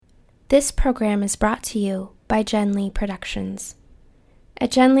This program is brought to you by Jen Lee Productions.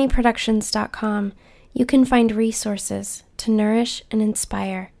 At jenleeproductions.com, you can find resources to nourish and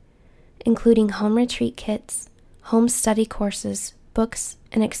inspire, including home retreat kits, home study courses, books,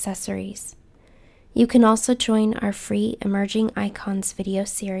 and accessories. You can also join our free Emerging Icons video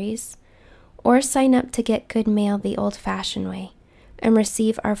series, or sign up to get good mail the old-fashioned way and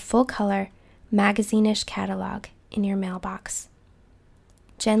receive our full-color, magazine-ish catalog in your mailbox.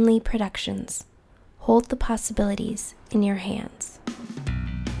 Jen Lee Productions. Hold the possibilities in your hands.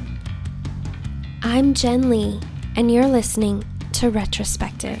 I'm Jen Lee, and you're listening to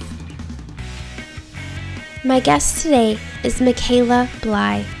Retrospective. My guest today is Michaela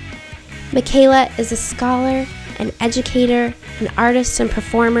Bly. Michaela is a scholar, an educator, an artist and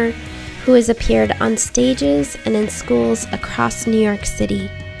performer who has appeared on stages and in schools across New York City.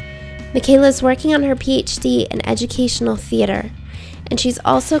 Michaela is working on her PhD in educational theater, and she's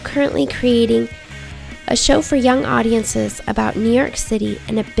also currently creating a show for young audiences about New York City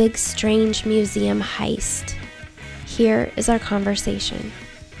and a big, strange museum heist. Here is our conversation.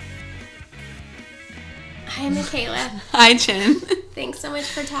 Hi, Michaela. Hi, Jen. Thanks so much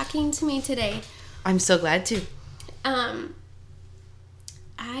for talking to me today. I'm so glad to.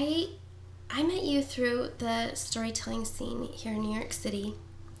 I met you through the storytelling scene here in New York City.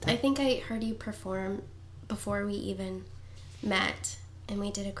 I think I heard you perform before we even met, and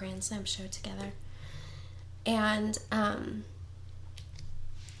we did a Grand Slam show together. And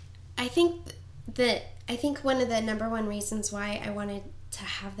I think one of the number one reasons why I wanted to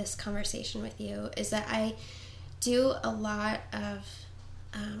have this conversation with you is that I do a lot of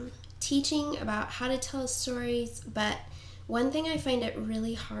teaching about how to tell stories, but one thing I find it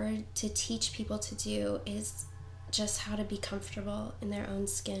really hard to teach people to do is just how to be comfortable in their own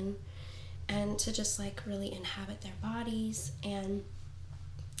skin and to just like really inhabit their bodies. And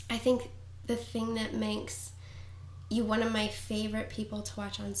I think the thing that makes you one of my favorite people to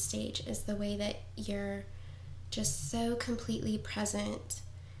watch on stage is the way that you're just so completely present,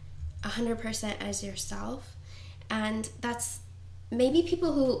 100% as yourself. And that's maybe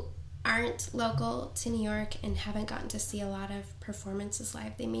people who aren't local to New York and haven't gotten to see a lot of performances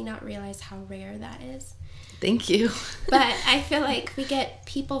live, they may not realize how rare that is. Thank you. But I feel like we get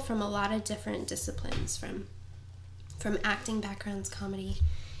people from a lot of different disciplines, from acting backgrounds, comedy,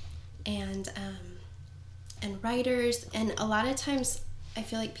 and writers. And a lot of times I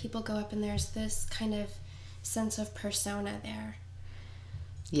feel like people go up and there's this kind of sense of persona there.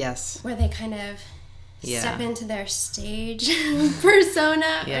 Yes. Where they kind of step into their stage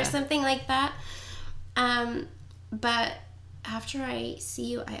persona or something like that. But after I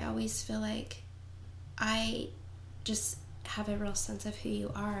see you, I always feel like I just have a real sense of who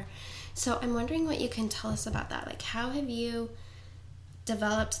you are. So I'm wondering what you can tell us about that. Like, how have you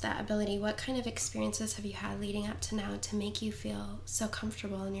developed that ability? What kind of experiences have you had leading up to now to make you feel so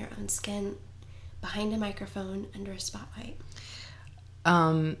comfortable in your own skin, behind a microphone, under a spotlight?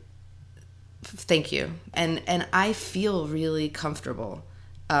 Thank you. And I feel really comfortable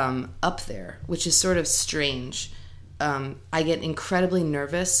up there, which is sort of strange. I get incredibly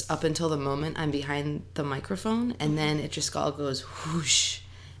nervous up until the moment I'm behind the microphone, and then it just all goes whoosh,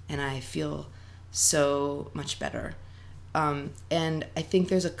 and I feel so much better. And I think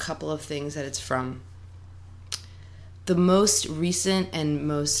there's a couple of things that it's from. The most recent and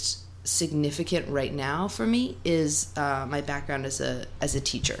most significant right now for me is my background as a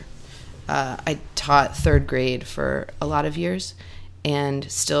teacher. I taught third grade for a lot of years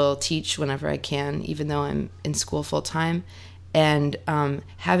and still teach whenever I can, even though I'm in school full time. And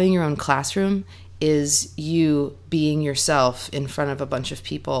having your own classroom is you being yourself in front of a bunch of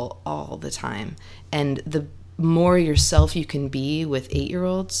people all the time. And the more yourself you can be with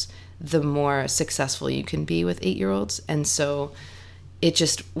 8-year-olds, the more successful you can be with 8-year-olds. And so it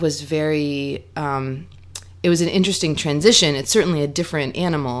just was very... it was an interesting transition. It's certainly a different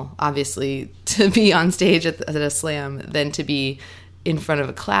animal, obviously, to be on stage at a slam than to be in front of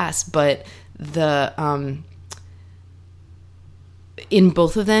a class. But in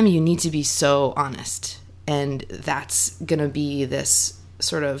both of them, you need to be so honest. And that's going to be this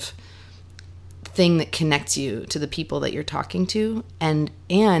sort of thing that connects you to the people that you're talking to. And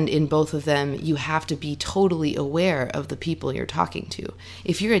in both of them, you have to be totally aware of the people you're talking to.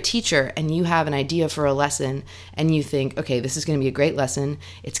 If you're a teacher and you have an idea for a lesson and you think, okay, this is going to be a great lesson,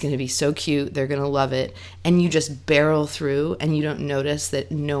 it's going to be so cute, they're going to love it, and you just barrel through and you don't notice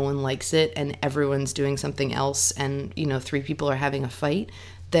that no one likes it and everyone's doing something else and, 3 people are having a fight,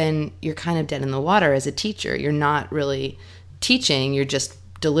 then you're kind of dead in the water as a teacher. You're not really teaching, you're just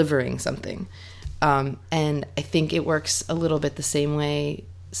delivering something. And I think it works a little bit the same way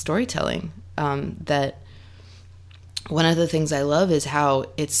storytelling. That one of the things I love is how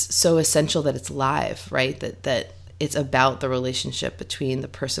it's so essential that it's live, right? That it's about the relationship between the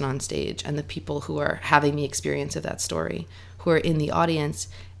person on stage and the people who are having the experience of that story, who are in the audience.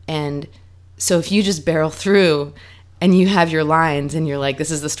 And so if you just barrel through and you have your lines and you're like,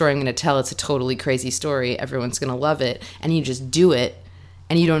 this is the story I'm going to tell, it's a totally crazy story, everyone's going to love it, and you just do it,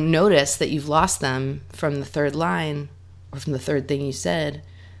 and you don't notice that you've lost them from the third line or from the third thing you said,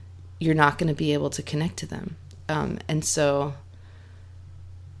 you're not going to be able to connect to them. And so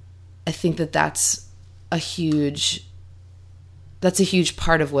I think that that's a huge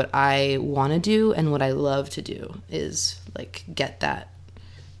part of what I want to do and what I love to do is like get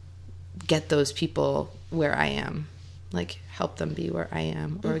those people where I am, like help them be where I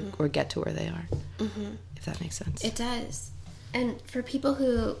am or get to where they are, if that makes sense. It does. And for people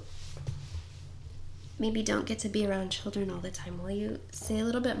who maybe don't get to be around children all the time, will you say a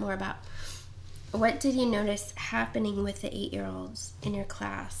little bit more about what did you notice happening with the 8-year-olds in your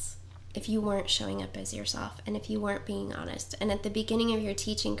class if you weren't showing up as yourself and if you weren't being honest? And at the beginning of your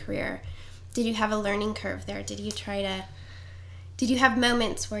teaching career, did you have a learning curve there? Did you have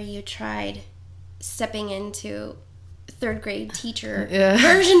moments where you tried stepping into third grade teacher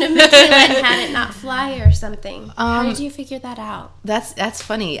version of Michaela and had it not fly or something? How did you figure that out? That's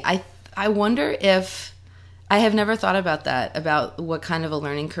funny. I wonder if I have never thought about that, about what kind of a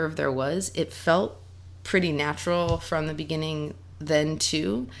learning curve there was. It felt pretty natural from the beginning then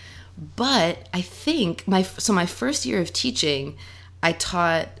too. But I think my first year of teaching, I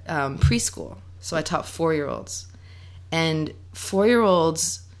taught preschool. So I taught 4-year-olds. And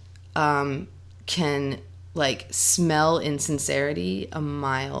 4-year-olds can like smell insincerity a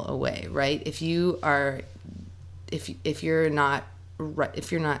mile away, right? If you're not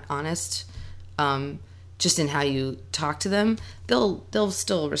honest, just in how you talk to them, they'll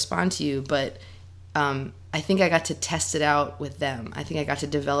still respond to you. But I think I got to test it out with them. I think I got to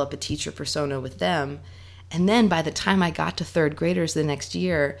develop a teacher persona with them. And then by the time I got to third graders the next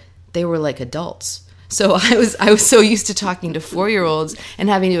year, they were like adults. So I was so used to talking to 4-year-olds and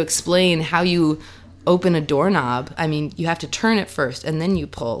having to explain how you open a doorknob. I mean, you have to turn it first and then you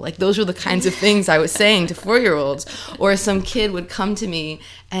pull. Like those were the kinds of things I was saying to 4-year-olds. Or some kid would come to me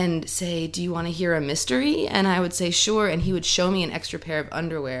and say, do you want to hear a mystery? And I would say, sure. And he would show me an extra pair of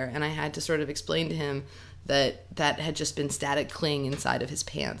underwear. And I had to sort of explain to him that had just been static cling inside of his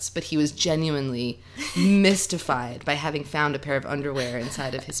pants. But he was genuinely mystified by having found a pair of underwear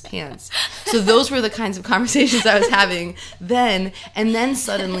inside of his pants. So those were the kinds of conversations I was having then. And then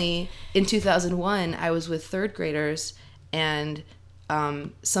suddenly in 2001, I was with third graders and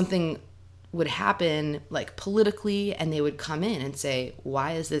something would happen like politically and they would come in and say,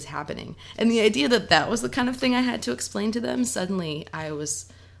 why is this happening? And the idea that was the kind of thing I had to explain to them, suddenly I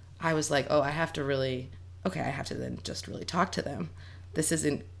was like, oh, I have to then just really talk to them. This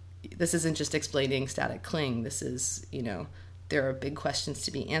isn't just explaining static cling. This is, there are big questions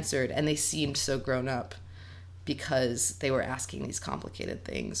to be answered. And they seemed so grown up because they were asking these complicated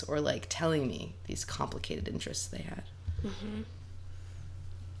things or like telling me these complicated interests they had. Mm-hmm.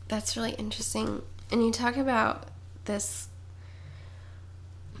 That's really interesting. And you talk about this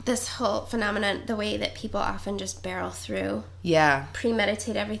whole phenomenon, the way that people often just barrel through. Yeah.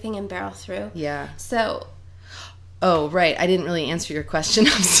 Premeditate everything and barrel through. Yeah. So. Oh, right. I didn't really answer your question.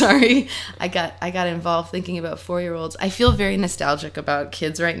 I'm sorry. I got involved thinking about 4-year-olds. I feel very nostalgic about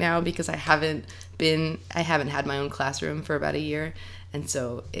kids right now because I haven't had my own classroom for about a year. And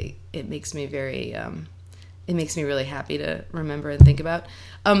so it makes me very, it makes me really happy to remember and think about.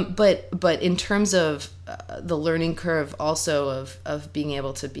 But in terms of the learning curve also of being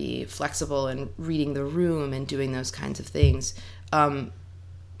able to be flexible and reading the room and doing those kinds of things,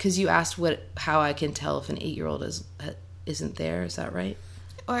 because you asked how I can tell if an 8-year-old isn't there, is that right?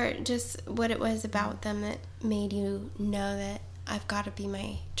 Or just what it was about them that made you know that I've got to be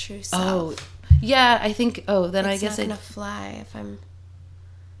my true self. Oh, yeah, I think. Oh, then I guess it's not gonna fly if I'm.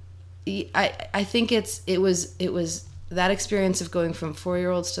 I think it was that experience of going from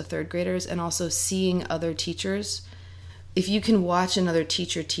 4-year-olds to third graders and also seeing other teachers. If you can watch another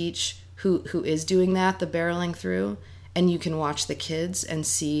teacher teach who is doing that, the barreling through, and you can watch the kids and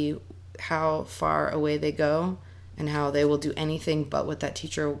see how far away they go and how they will do anything but what that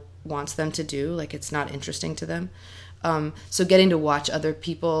teacher wants them to do, like it's not interesting to them. So getting to watch other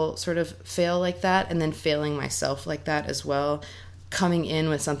people sort of fail like that and then failing myself like that as well, coming in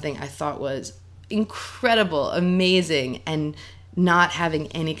with something I thought was incredible, amazing, and not having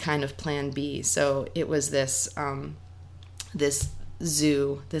any kind of plan B. So it was this math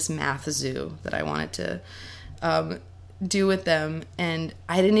zoo that I wanted to do with them. And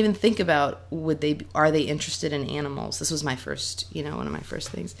I didn't even think about are they interested in animals? This was my first, one of my first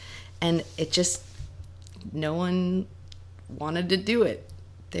things. And it just, no one wanted to do it.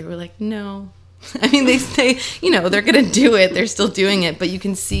 They were like, no. I mean, they say, they're going to do it. They're still doing it. But you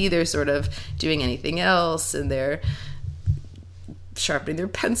can see they're sort of doing anything else, and they're sharpening their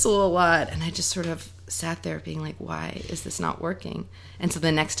pencil a lot. And I just sort of sat there being like, why is this not working? And so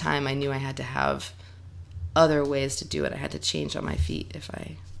the next time I knew I had to have other ways to do it. I had to change on my feet if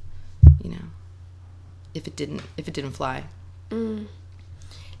it didn't fly.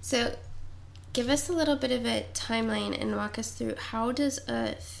 So give us a little bit of a timeline and walk us through, how does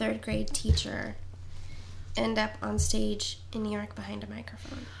a third grade teacher end up on stage in New York behind a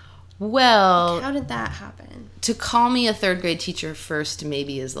microphone? Well, how did that happen? To call me a third grade teacher first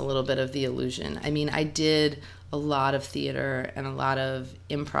maybe is a little bit of the illusion. I mean, I did a lot of theater and a lot of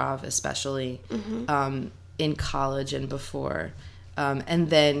improv, especially in college and before. And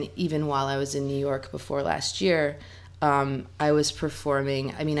then even while I was in New York before last year, I was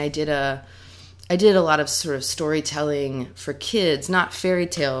performing. I mean, I did a lot of sort of storytelling for kids, not fairy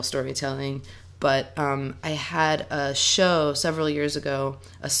tale storytelling, but I had a show several years ago,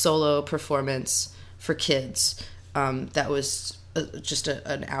 a solo performance for kids that was just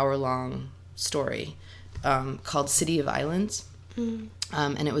an hour-long story called City of Islands.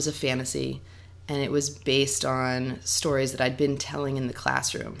 And it was a fantasy, and it was based on stories that I'd been telling in the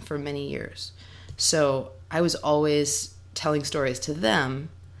classroom for many years. So I was always telling stories to them,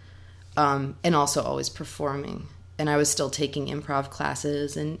 and also always performing. And I was still taking improv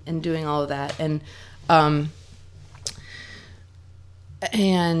classes and doing all of that. And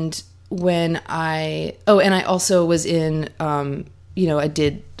when I also was in, I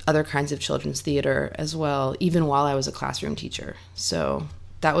did other kinds of children's theater as well, even while I was a classroom teacher. So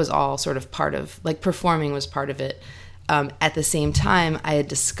that was all sort of part of, like, performing was part of it. At the same time, I had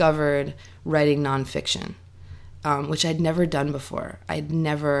discovered writing nonfiction, which I'd never done before. I'd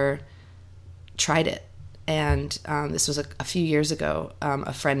never tried it. And this was a few years ago.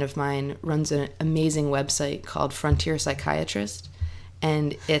 A friend of mine runs an amazing website called Frontier Psychiatrist.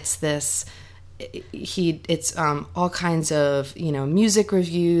 And it's all kinds of, music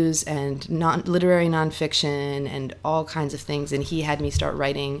reviews and literary nonfiction and all kinds of things. And he had me start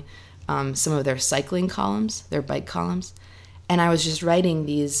writing some of their cycling columns, their bike columns. And I was just writing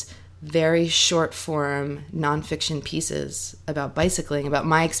these very short form nonfiction pieces about bicycling, about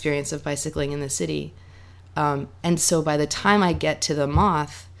my experience of bicycling in the city. And so by the time I get to The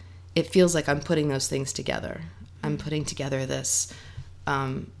Moth, it feels like I'm putting those things together. I'm putting together this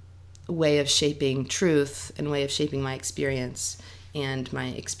way of shaping truth and way of shaping my experience, and my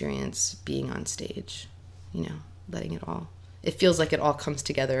experience being on stage, letting it all. It feels like it all comes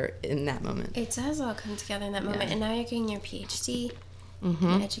together in that moment. It does all come together in that moment. Yeah. And now you're getting your PhD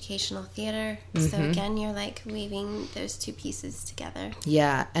in educational theater. So again, you're like weaving those two pieces together.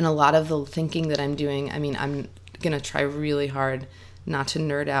 Yeah. And a lot of the thinking that I'm doing, I mean, I'm going to try really hard not to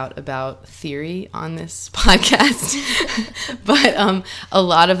nerd out about theory on this podcast, but a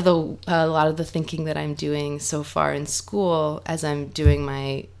lot of the thinking that I'm doing so far in school, as I'm doing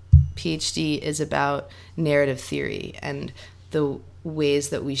my PhD, is about narrative theory and the ways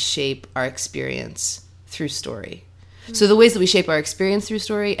that we shape our experience through story. So the ways that we shape our experience through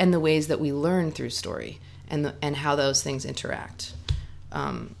story, and the ways that we learn through story, and how those things interact.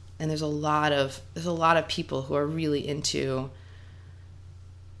 And there's a lot of people who are really into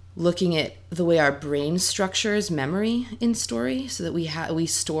looking at the way our brain structures memory in story, so that we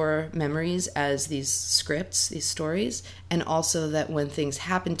store memories as these scripts, these stories, and also that when things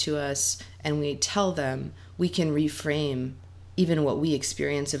happen to us and we tell them, we can reframe even what we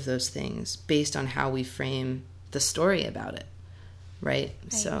experience of those things based on how we frame the story about it, right?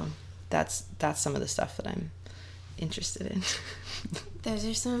 So that's some of the stuff that I'm interested in. Those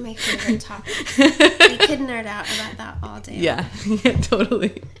are some of my favorite topics. We could nerd out about that all day. Yeah,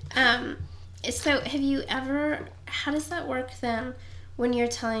 totally. So how does that work then when you're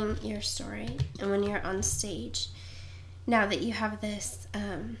telling your story and when you're on stage? Now that you have this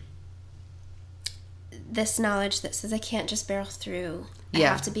this knowledge that says I can't just barrel through, I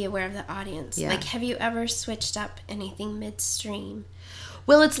have to be aware of the audience. Yeah. Like, have you ever switched up anything midstream?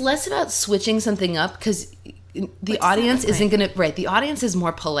 Well, it's less about switching something up, because the audience isn't going to, right, the audience is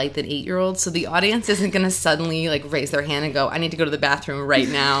more polite than 8-year-olds, so the audience isn't going to suddenly, like, raise their hand and go, I need to go to the bathroom right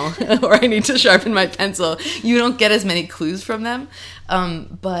now, or I need to sharpen my pencil. You don't get as many clues from them.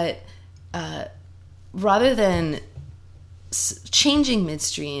 But rather than changing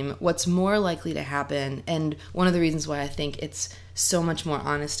midstream, what's more likely to happen, and one of the reasons why I think it's so much more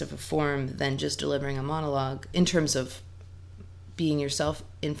honest of a form than just delivering a monologue in terms of being yourself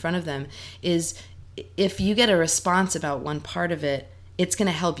in front of them, is if you get a response about one part of it, it's going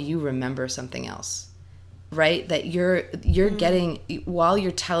to help you remember something else, right? That you're getting, while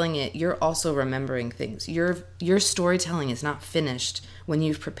you're telling it, you're also remembering things. Your storytelling is not finished when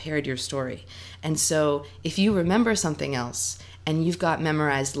you've prepared your story. And so if you remember something else and you've got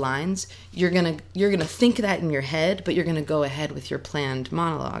memorized lines, you're gonna think that in your head, but you're gonna go ahead with your planned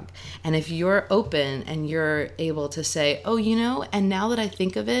monologue. And if you're open and you're able to say, oh, and now that I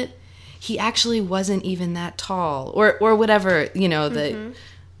think of it, he actually wasn't even that tall, or whatever,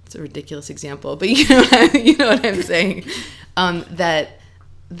 it's a ridiculous example, but you know what I'm saying,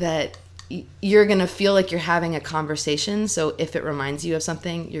 that you're going to feel like you're having a conversation. So if it reminds you of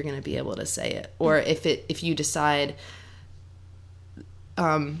something, you're going to be able to say it. Or if you decide,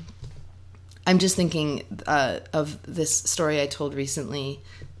 I'm just thinking of this story I told recently.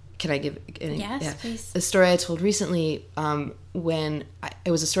 Can I give? Yes, please. A story I told recently when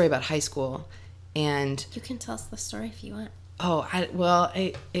it was a story about high school, and you can tell us the story if you want. Oh,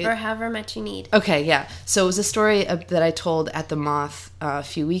 or however much you need. Okay, yeah. So it was a story that I told at the Moth a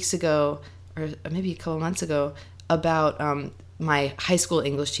few weeks ago, or maybe a couple months ago, about my high school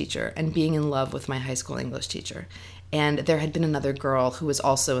English teacher and being in love with my high school English teacher. And there had been another girl who was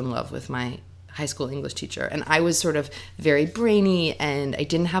also in love with my high school English teacher. And I was sort of very brainy, and I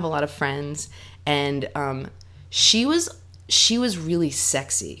didn't have a lot of friends. And she was really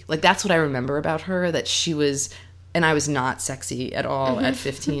sexy. Like, that's what I remember about her, that she was... And I was not sexy at all at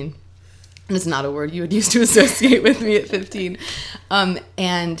 15. And it's not a word you would use to associate with me at 15.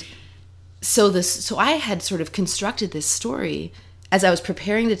 And so I had sort of constructed this story as I was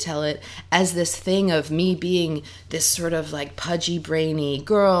preparing to tell it as this thing of me being this sort of like pudgy, brainy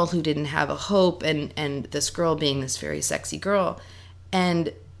girl who didn't have a hope, and this girl being this very sexy girl.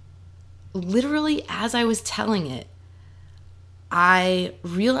 And literally as I was telling it, I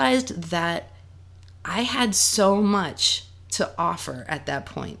realized that I had so much to offer at that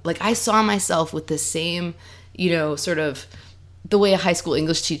point. Like, I saw myself with the same, sort of the way a high school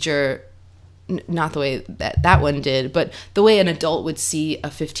English teacher, not the way that one did, but the way an adult would see a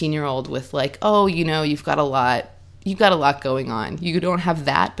 15-year-old with like, oh, you've got a lot going on. You don't have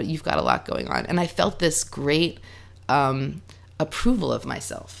that, but you've got a lot going on. And I felt this great approval of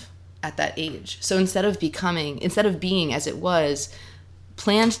myself at that age. So instead of being, as it was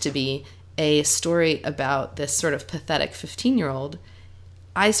planned to be, a story about this sort of pathetic 15-year-old,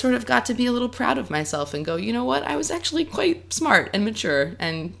 I sort of got to be a little proud of myself and go, you know what? I was actually quite smart and mature,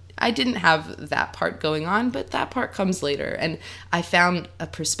 and I didn't have that part going on, but that part comes later. And I found a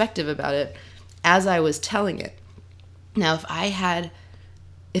perspective about it as I was telling it. Now, if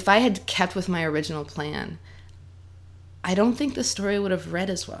I had kept with my original plan, I don't think the story would have read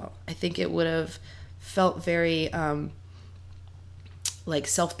as well. I think it would have felt very like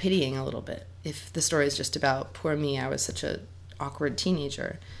self-pitying a little bit if the story is just about poor me, I was such a awkward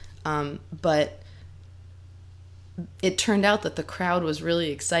teenager. But it turned out that the crowd was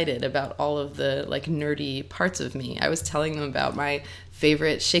really excited about all of the like nerdy parts of me. I was telling them about my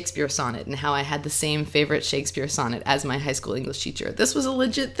favorite Shakespeare sonnet and how I had the same favorite Shakespeare sonnet as my high school English teacher. This was a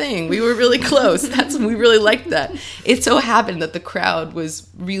legit thing. We were really close. We really liked that. It so happened that the crowd was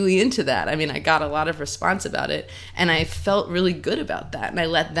really into that. I mean, I got a lot of response about it, and I felt really good about that. And I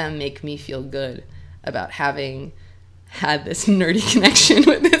let them make me feel good about having had this nerdy connection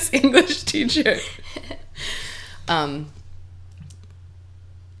with this English teacher. And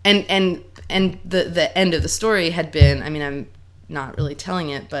the end of the story had been, I mean, I'm not really telling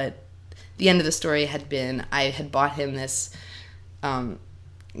it, but the end of the story had been, I had bought him this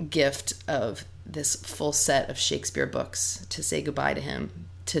gift of this full set of Shakespeare books to say goodbye to him,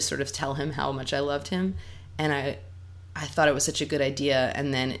 to sort of tell him how much I loved him. And I thought it was such a good idea,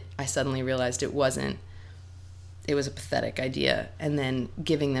 and then I suddenly realized it wasn't. It was a pathetic idea. And then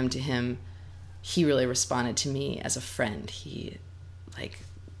giving them to him, he really responded to me as a friend. He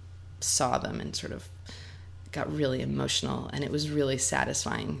saw them and sort of got really emotional, and it was really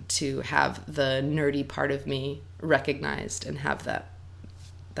satisfying to have the nerdy part of me recognized and have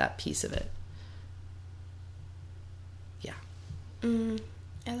that piece of it. Yeah.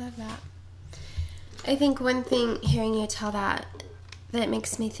 I love that. I think one thing hearing you tell that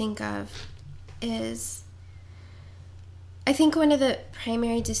makes me think of is, I think one of the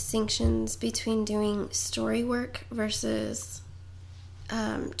primary distinctions between doing story work versus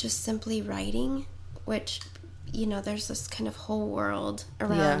just simply writing, which, there's this kind of whole world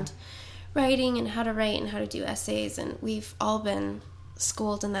around writing and how to write and how to do essays, and we've all been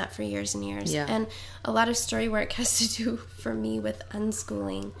schooled in that for years and years. Yeah. And a lot of story work has to do, for me, with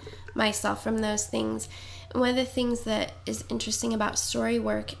unschooling myself from those things. And one of the things that is interesting about story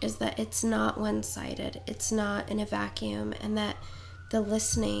work is that it's not one-sided. It's not in a vacuum, and that the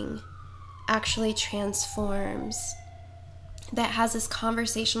listening actually transforms, that has this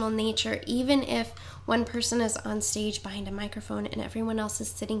conversational nature, even if one person is on stage behind a microphone and everyone else is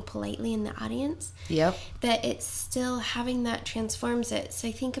sitting politely in the audience. Yep. That it's still having that transforms it. So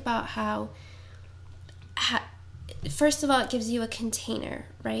I think about how first of all, it gives you a container,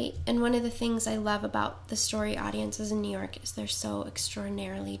 right? And one of the things I love about the story audiences in New York is they're so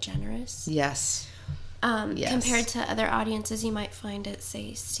extraordinarily generous. Yes. Yes. Compared to other audiences you might find at,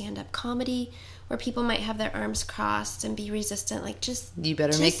 say, stand-up comedy, where people might have their arms crossed and be resistant, like, you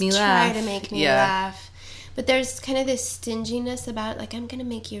better make me laugh. Try to make me laugh. But there's kind of this stinginess about it, like, I'm going to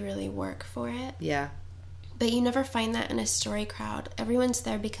make you really work for it. Yeah. But you never find that in a story crowd. Everyone's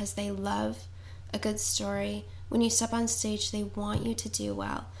there because they love a good story. When you step on stage, they want you to do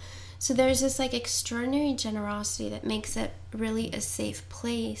well. So there's this, like, extraordinary generosity that makes it really a safe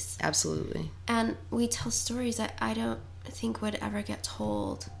place. Absolutely. And we tell stories that I don't think would ever get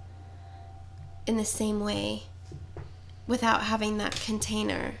told in the same way without having that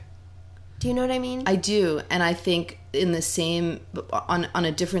container. Do you know what I mean? I do. And I think in the same, on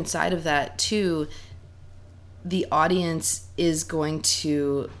a different side of that too, the audience is going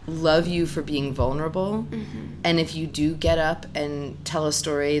to love you for being vulnerable. Mm-hmm. And if you do get up and tell a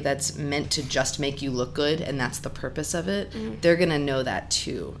story that's meant to just make you look good, and that's the purpose of it, they're going to know that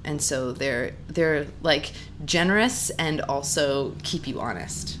too. And so they're like generous and also keep you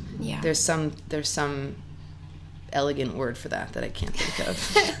honest. Yeah. There's some elegant word for that I can't think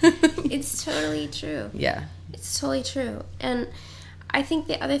of. It's totally true. Yeah. It's totally true. And I think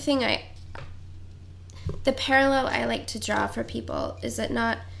the other thing the parallel I like to draw for people is that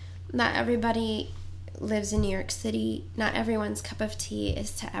not everybody lives in New York City. Not everyone's cup of tea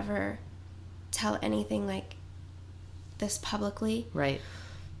is to ever tell anything like this publicly. Right.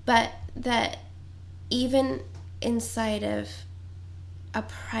 But that even inside of a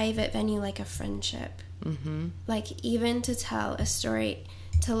private venue like a friendship, mm-hmm. like even to tell a story,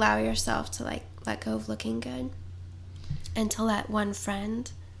 to allow yourself to like let go of looking good and to let one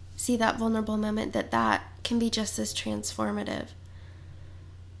friend see that vulnerable moment, that can be just as transformative.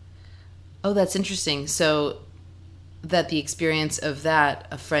 Oh, that's interesting. So that the experience of that,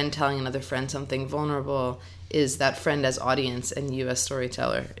 a friend telling another friend something vulnerable, is that friend as audience and you as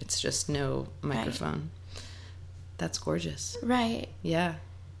storyteller. It's just no microphone. Right. That's gorgeous. Right. Yeah.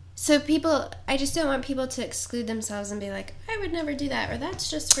 So I just don't want people to exclude themselves and be like, I would never do that, or that's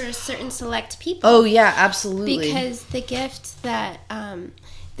just for a certain select people. Oh, yeah, absolutely. Because the gift that,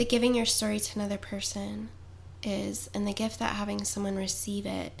 the giving your story to another person is, and the gift that having someone receive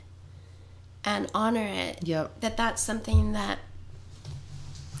it and honor it, yep. that's something that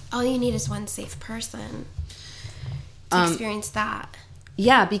all you need is one safe person to experience that.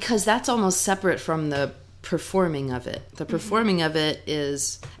 Yeah, because that's almost separate from the performing of it. The performing mm-hmm. of it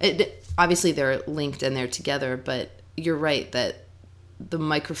is, obviously they're linked and they're together, but you're right that the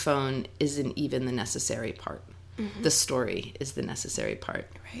microphone isn't even the necessary part. Mm-hmm. The story is the necessary part.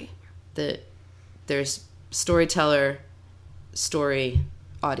 Right. There's storyteller, story,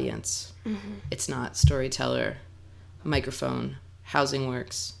 audience. Mm-hmm. It's not storyteller, microphone, Housing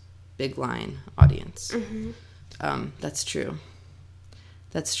Works, big line, audience. Mm-hmm. That's true.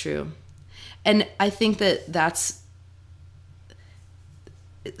 That's true. And I think that's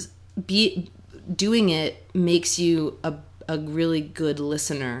doing it makes you a really good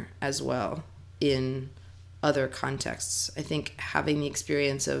listener as well in other contexts. I think having the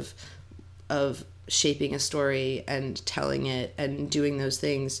experience of shaping a story and telling it and doing those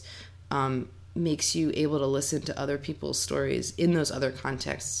things makes you able to listen to other people's stories in those other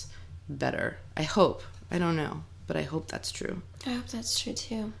contexts better. I hope. I don't know, but I hope that's true. I hope that's true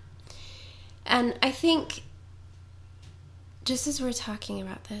too. And I think, just as we're talking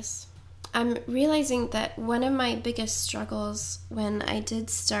about this, I'm realizing that one of my biggest struggles when I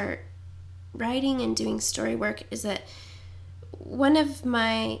did start writing and doing story work is that one of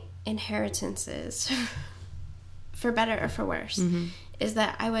my inheritances, for better or for worse, mm-hmm. is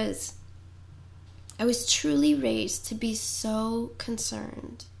that I was truly raised to be so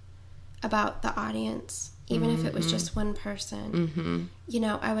concerned about the audience, even mm-hmm. if it was just one person. Mm-hmm. You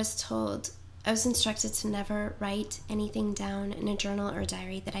know, I was instructed to never write anything down in a journal or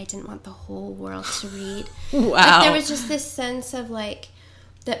diary that I didn't want the whole world to read. Wow. Like, there was just this sense of, like,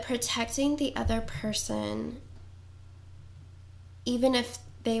 that protecting the other person, even if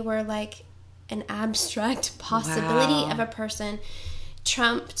they were, like, an abstract possibility of a person,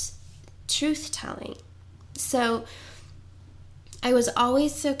 trumped truth telling. So I was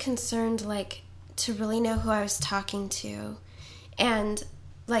always so concerned, like, to really know who I was talking to. And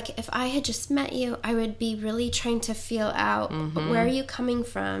like, if I had just met you, I would be really trying to feel out, where are you coming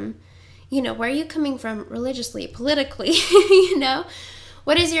from? You know, where are you coming from religiously, politically? You know,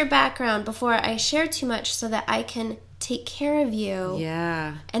 what is your background before I share too much, so that I can take care of you,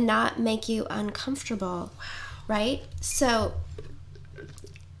 and not make you uncomfortable. Wow. Right? So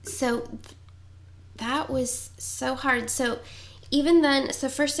that was so hard. So even then, so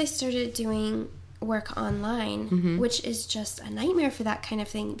first I started doing work online, which is just a nightmare for that kind of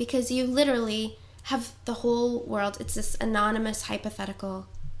thing, because you literally have the whole world. It's this anonymous hypothetical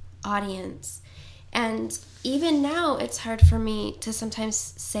audience. And even now it's hard for me to sometimes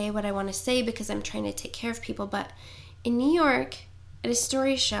say what I want to say, because I'm trying to take care of people. But in New York, at a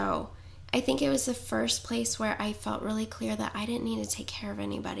story show, I think it was the first place where I felt really clear that I didn't need to take care of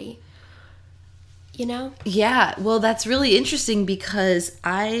anybody. You know? Yeah, well, that's really interesting, because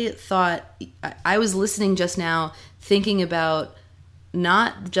I thought, I was listening just now thinking about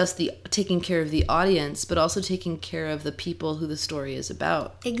not just the taking care of the audience, but also taking care of the people who the story is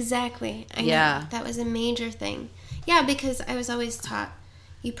about. Exactly. I know. That was a major thing. Yeah, because I was always taught,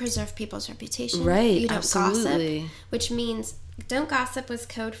 you preserve people's reputation. Right, you don't absolutely. gossip, which means don't gossip was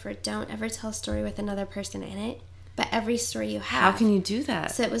code for don't ever tell a story with another person in it. But every story you have. How can you do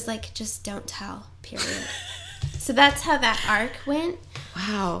that? So it was like, just don't tell, period. So that's how that arc went.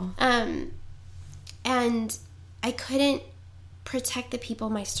 Wow. And I couldn't protect the people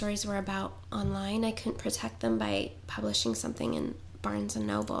my stories were about online. I couldn't protect them by publishing something in Barnes &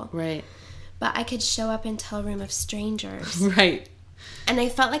 Noble. Right. But I could show up and tell a room of strangers. Right. And I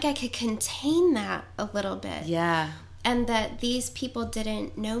felt like I could contain that a little bit. Yeah. And that these people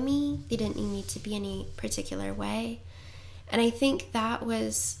didn't know me. They didn't need me to be any particular way. And I think that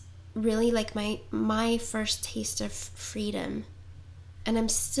was really like my first taste of freedom. And I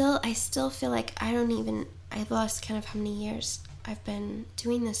still feel like I've lost count of how many years I've been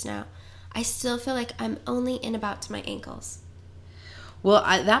doing this now. I still feel like I'm only in about to my ankles. Well,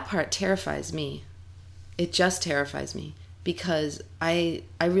 that part terrifies me. It just terrifies me, because I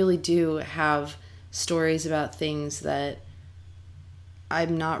really do have stories about things that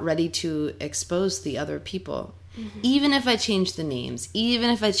I'm not ready to expose the other people. Even if I change the names, even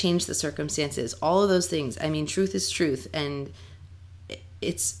if I change the circumstances, all of those things. I mean, truth is truth, and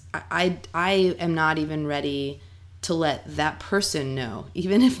I am not even ready to let that person know,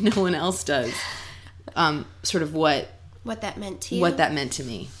 even if no one else does, sort of what that meant to you, what that meant to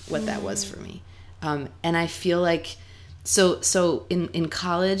me, what that was for me. And I feel like, so in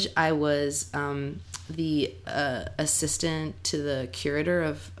college, I was the assistant to the curator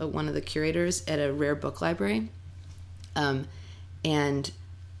of one of the curators at a rare book library. And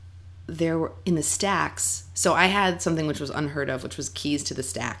there were, in the stacks, so I had something which was unheard of, which was keys to the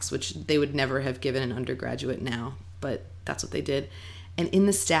stacks, which they would never have given an undergraduate now, but that's what they did. And in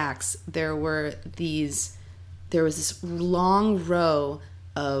the stacks, there was this long row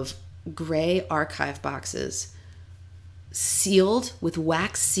of gray archive boxes sealed with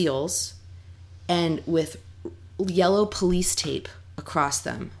wax seals and with yellow police tape across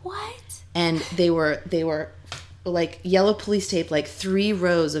them. What? And they were like yellow police tape, like 3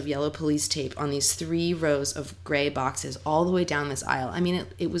 rows of yellow police tape on these 3 rows of gray boxes all the way down this aisle. I mean,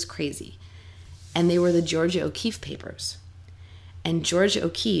 it was crazy. And they were the Georgia O'Keeffe papers. And Georgia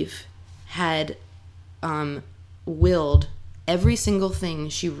O'Keeffe had willed every single thing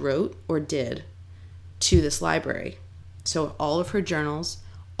she wrote or did to this library. So all of her journals,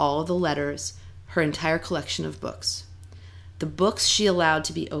 all of the letters, her entire collection of books. The books she allowed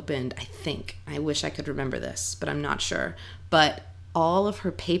to be opened, I wish I could remember this, but I'm not sure. But all of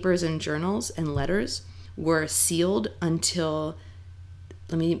her papers and journals and letters were sealed until,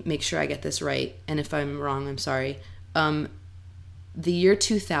 let me make sure I get this right, and if I'm wrong, I'm sorry. The year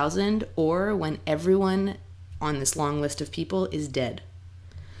 2000, or when everyone on this long list of people is dead.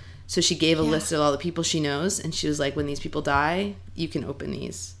 So she gave a list of all the people she knows, and she was like, when these people die, you can open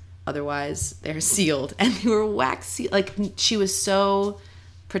these. Otherwise, they're sealed. And they were wax sealed. Like, she was so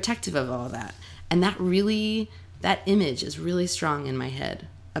protective of all of that. And that image is really strong in my head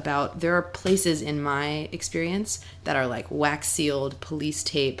about, there are places in my experience that are like wax sealed, police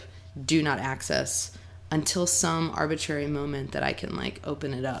tape, do not access, until some arbitrary moment that I can like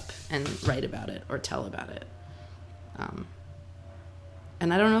open it up and write about it or tell about it.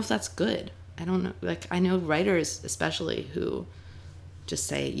 And I don't know if that's good. I don't know. Like, I know writers especially who just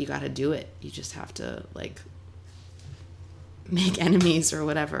say, you got to do it. You just have to like make enemies or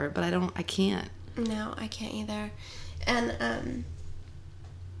whatever. But I can't. No, I can't either. And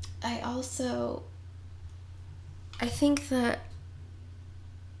I think that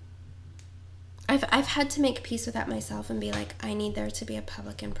I've had to make peace with that myself and be like, I need there to be a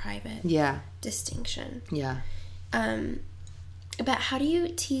public and private distinction. Yeah. But how do you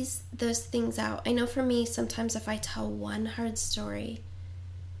tease those things out? I know for me, sometimes if I tell one hard story,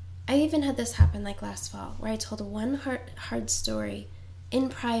 I even had this happen like last fall, where I told one hard story in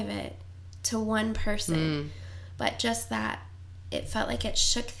private to one person, but just that, it felt like it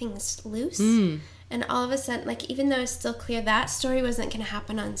shook things loose. And all of a sudden, like, even though it's still clear that story wasn't going to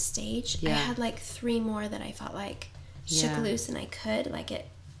happen on stage, I had like 3 more that I felt like shook loose, and I could, like, it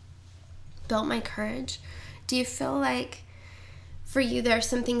built my courage. Do you feel like for you there are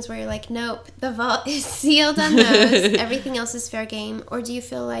some things where you're like, nope, the vault is sealed on those, everything else is fair game? Or do you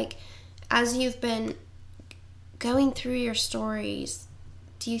feel like as you've been going through your stories,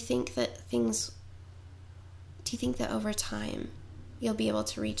 do you think that over time you'll be able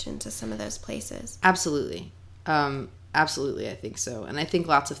to reach into some of those places? Absolutely. Absolutely, I think so. And I think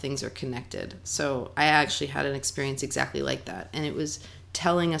lots of things are connected. So I actually had an experience exactly like that. And it was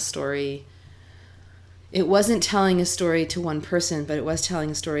telling a story. It wasn't telling a story to one person, but it was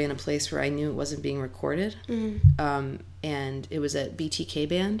telling a story in a place where I knew it wasn't being recorded. And it was at BTK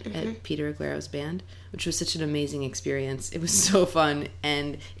Band, at Peter Aguero's band, which was such an amazing experience. It was so fun.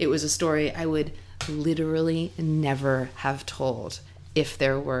 And it was a story I would literally never have told if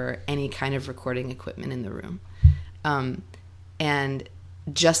there were any kind of recording equipment in the room. And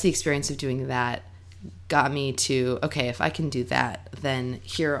just the experience of doing that got me to, okay, if I can do that, then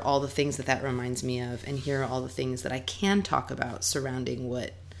here are all the things that reminds me of, and here are all the things that I can talk about surrounding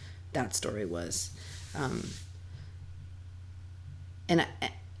what that story was.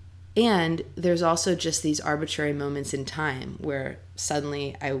 And there's also just these arbitrary moments in time where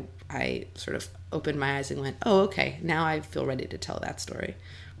suddenly I sort of opened my eyes and went, oh, okay, now I feel ready to tell that story.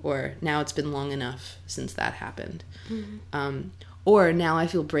 Or now it's been long enough since that happened. Or now I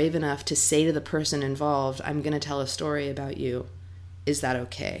feel brave enough to say to the person involved, I'm going to tell a story about you. Is that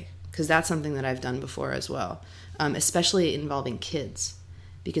okay? Because that's something that I've done before as well, especially involving kids,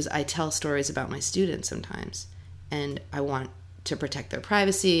 because I tell stories about my students sometimes, and I want to protect their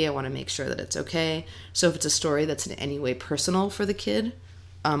privacy. I want to make sure that it's okay. So if it's a story that's in any way personal for the kid,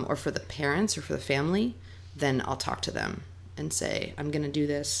 or for the parents or for the family, then I'll talk to them and say, I'm going to do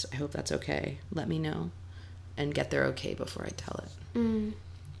this. I hope that's okay. Let me know. And get their okay before I tell it.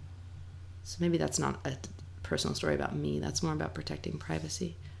 So maybe that's not a personal story about me. That's more about protecting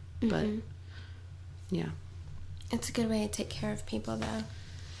privacy. But, yeah. It's a good way to take care of people, though.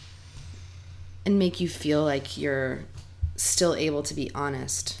 And make you feel like you're still able to be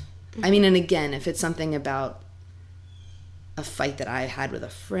honest. I mean, and again, if it's something about a fight that I had with a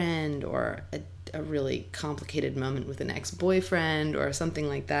friend, or a really complicated moment with an ex-boyfriend or something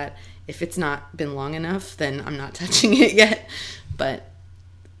like that, if it's not been long enough, then I'm not touching it yet. But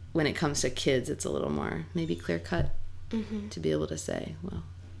when it comes to kids, it's a little more maybe clear-cut to be able to say, well.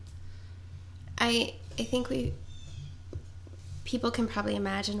 I think people can probably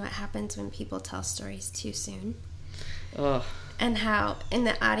imagine what happens when people tell stories too soon. Ugh. And how in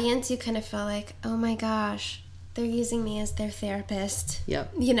the audience you kind of feel like, oh my gosh, they're using me as their therapist.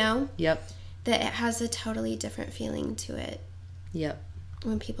 Yep. You know? Yep. That it has a totally different feeling to it. Yep.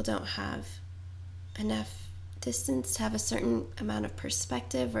 When people don't have enough distance to have a certain amount of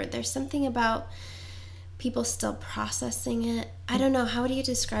perspective, or there's something about people still processing it. I don't know. How would you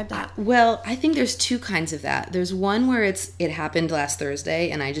describe that? Well, I think there's 2 kinds of that. There's one where it happened last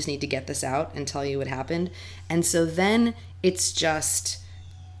Thursday, and I just need to get this out and tell you what happened. And so then it's just,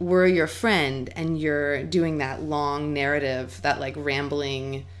 we're your friend, and you're doing that long narrative, that like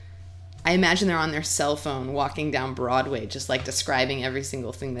rambling. I imagine they're on their cell phone walking down Broadway, just like describing every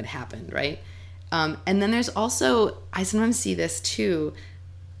single thing that happened, right? And then there's also, I sometimes see this too,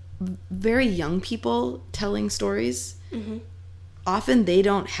 very young people telling stories. Often they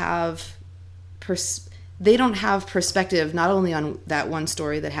don't have perspective not only on that one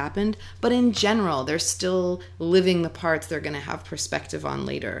story that happened, but in general, they're still living the parts they're going to have perspective on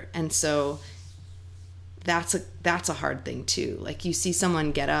later. And so that's a hard thing too. Like, you see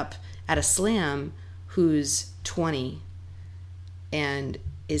someone get up at a slam who's 20 and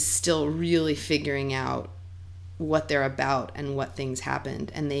is still really figuring out what they're about and what things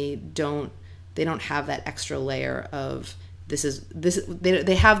happened, and they don't have that extra layer of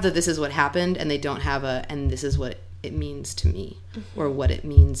they have this is what happened, and they don't have and this is what it means to me, or what it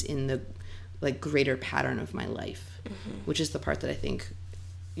means in the like greater pattern of my life, which is the part that I think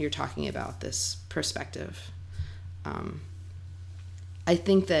you're talking about, this perspective. I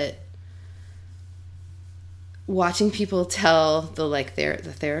think that watching people tell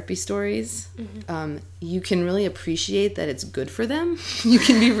the therapy stories, you can really appreciate that it's good for them. You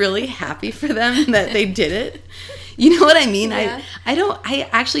can be really happy for them that they did it. You know what I mean? Yeah. I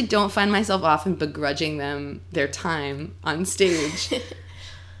actually don't find myself often begrudging them their time on stage.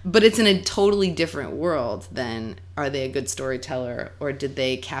 But it's in a totally different world than, are they a good storyteller or did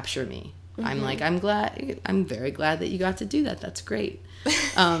they capture me? I'm like, I'm very glad that you got to do that. That's great.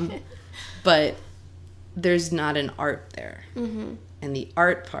 But there's not an art there. And the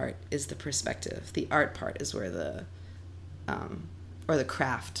art part is the perspective. The art part is where or the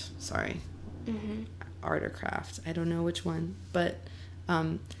craft, sorry. Art or craft. I don't know which one. But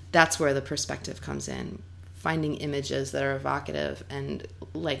that's where the perspective comes in. Finding images that are evocative and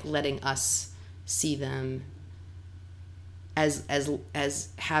like letting us see them as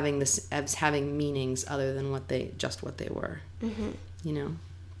having meanings other than what they were. You know.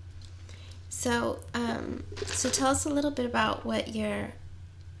 So tell us a little bit about what you're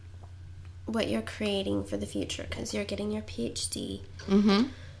creating for the future, because you're getting your PhD.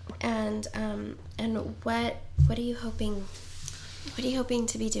 And what are you hoping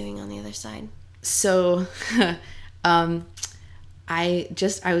to be doing on the other side? So, I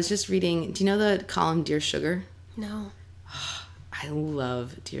was just reading. Do you know the column Dear Sugar? No. I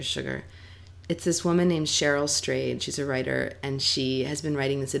love Dear Sugar. It's this woman named Cheryl Strayed. She's a writer, and she has been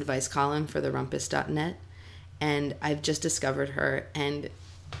writing this advice column for therumpus.net. And I've just discovered her, and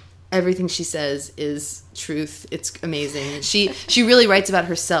everything she says is truth. It's amazing. She really writes about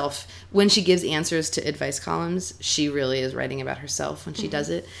herself. When she gives answers to advice columns, she really is writing about herself when she does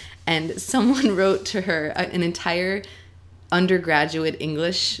it. And someone wrote to her, an entire undergraduate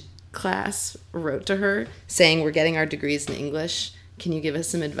English class wrote to her saying, we're getting our degrees in English. Can you give us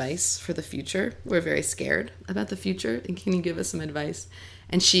some advice for the future? We're very scared about the future. And can you give us some advice?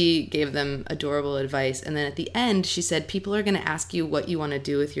 And she gave them adorable advice. And then at the end, she said, people are going to ask you what you want to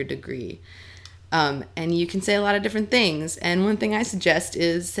do with your degree. And you can say a lot of different things. And one thing I suggest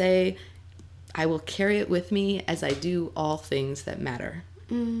is say, I will carry it with me as I do all things that matter.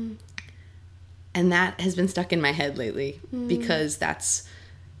 And that has been stuck in my head lately because that's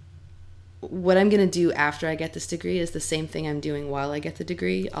what I'm going to do after I get this degree is the same thing I'm doing while I get the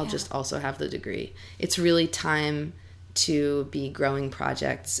degree. I'll just also have the degree. It's really time to be growing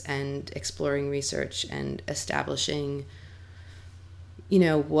projects and exploring research and establishing, you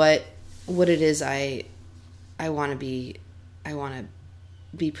know, what it is I want to be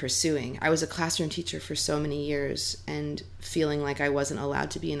pursuing. I was a classroom teacher for so many years and feeling like I wasn't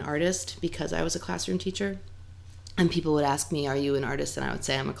allowed to be an artist because I was a classroom teacher. And people would ask me, are you an artist? And I would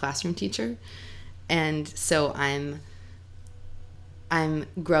say I'm a classroom teacher. And so I'm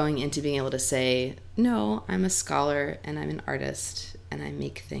growing into being able to say, no, I'm a scholar and I'm an artist and I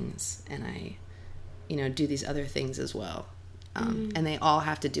make things and I, you know, do these other things as well. And they all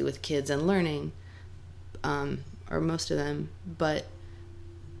have to do with kids and learning, or most of them, but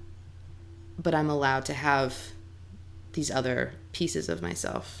I'm allowed to have these other pieces of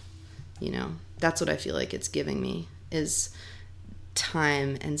myself, you know. That's what I feel like it's giving me, is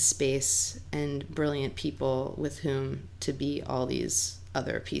time and space and brilliant people with whom to be all these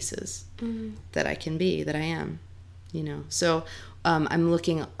other pieces that I can be, that I am, you know. So I'm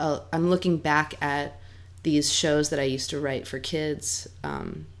looking back at these shows that I used to write for kids.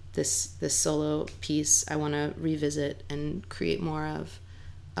 This solo piece I want to revisit and create more of,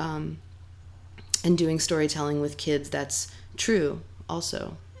 and doing storytelling with kids that's true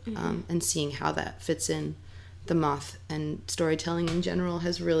also. And seeing how that fits in. The Moth and storytelling in general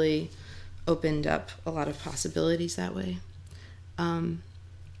has really opened up a lot of possibilities that way. And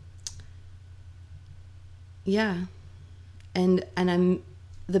I'm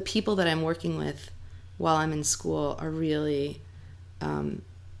the people that I'm working with while I'm in school are really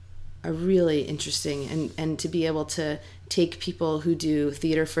interesting, and to be able to take people who do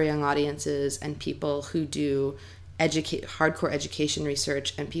theater for young audiences and people who do hardcore education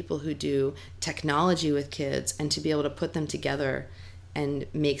research and people who do technology with kids, and to be able to put them together and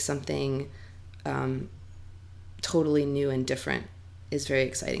make something totally new and different is very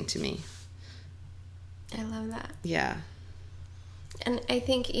exciting to me. I love that. Yeah. And I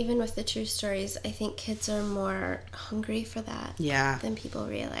think even with the true stories, I think kids are more hungry for that than people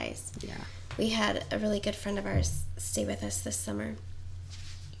realize. Yeah. We had a really good friend of ours stay with us this summer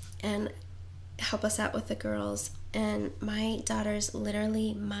and help us out with the girls. And my daughters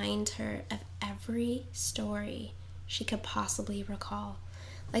literally mined her of every story she could possibly recall.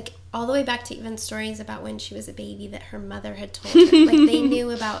 Like, all the way back to even stories about when she was a baby that her mother had told her. Like, they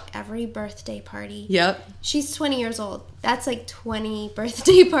knew about every birthday party. Yep. She's 20 years old. That's like 20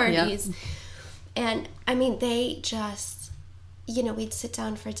 birthday parties. Yep. And I mean, they just, you know, we'd sit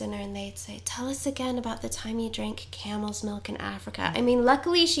down for dinner and they'd say, tell us again about the time you drank camel's milk in Africa. I mean,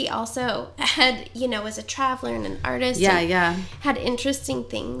 luckily she also had, you know, was a traveler and an artist. Yeah. Had interesting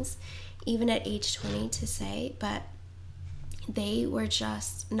things, even at age 20, to say, but they were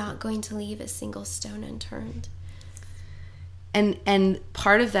just not going to leave a single stone unturned. And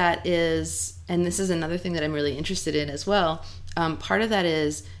part of that is, and this is another thing that I'm really interested in as well, part of that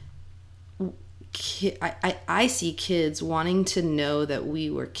is I see kids wanting to know that we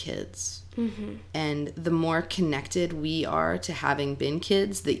were kids. Mm-hmm. And the more connected we are to having been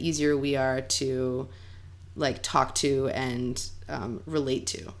kids, the easier we are to like talk to and relate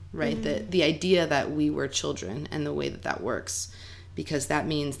to, right? Mm-hmm. The idea that we were children and the way that works, because that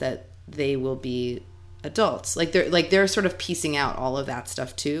means that they will be adults. They're sort of piecing out all of that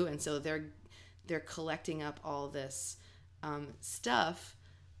stuff too, and so they're collecting up all this stuff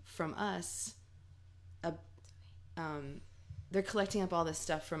from us. They're collecting up all this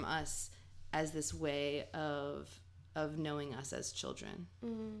stuff from us as this way of knowing us as children.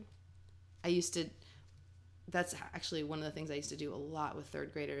 Mm-hmm. That's actually one of the things I used to do a lot with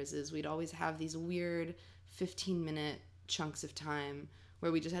third graders, is we'd always have these weird 15-minute chunks of time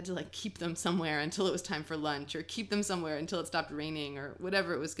where we just had to like keep them somewhere until it was time for lunch, or keep them somewhere until it stopped raining, or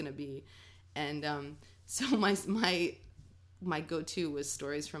whatever it was going to be. And so my go-to was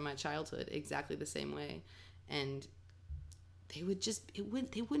stories from my childhood, exactly the same way. And they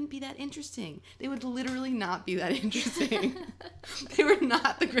wouldn't be that interesting. They would literally not be that interesting. They were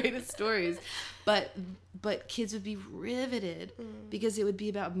not the greatest stories, but kids would be riveted because it would be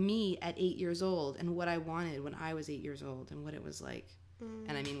about me at 8 years old and what I wanted when I was 8 years old and what it was like.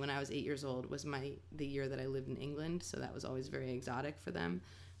 And I mean, when I was 8 years old was the year that I lived in England, so that was always very exotic for them,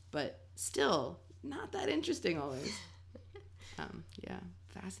 but still not that interesting always. Yeah,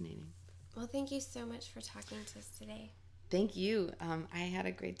 fascinating. Well, thank you so much for talking to us today. Thank you. I had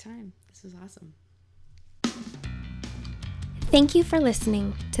a great time. This was awesome. Thank you for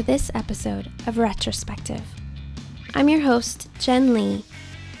listening to this episode of Retrospective. I'm your host, Jen Lee.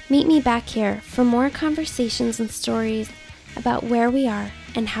 Meet me back here for more conversations and stories about where we are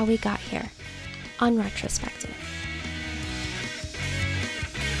and how we got here on Retrospective.